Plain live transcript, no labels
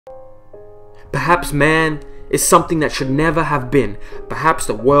Perhaps man is something that should never have been. Perhaps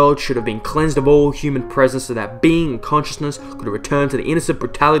the world should have been cleansed of all human presence so that being and consciousness could return to the innocent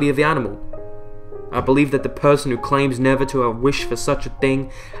brutality of the animal. I believe that the person who claims never to have wished for such a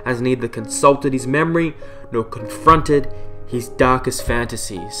thing has neither consulted his memory nor confronted his darkest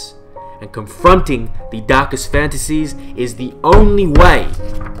fantasies. And confronting the darkest fantasies is the only way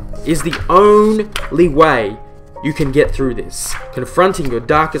you can get through this. Confronting your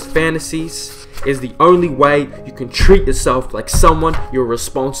darkest fantasies is the only way you can treat yourself like someone you're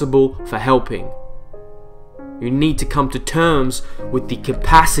responsible for helping. You need to come to terms with the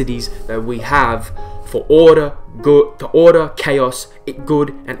capacities that we have for order, chaos,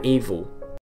 good, and evil.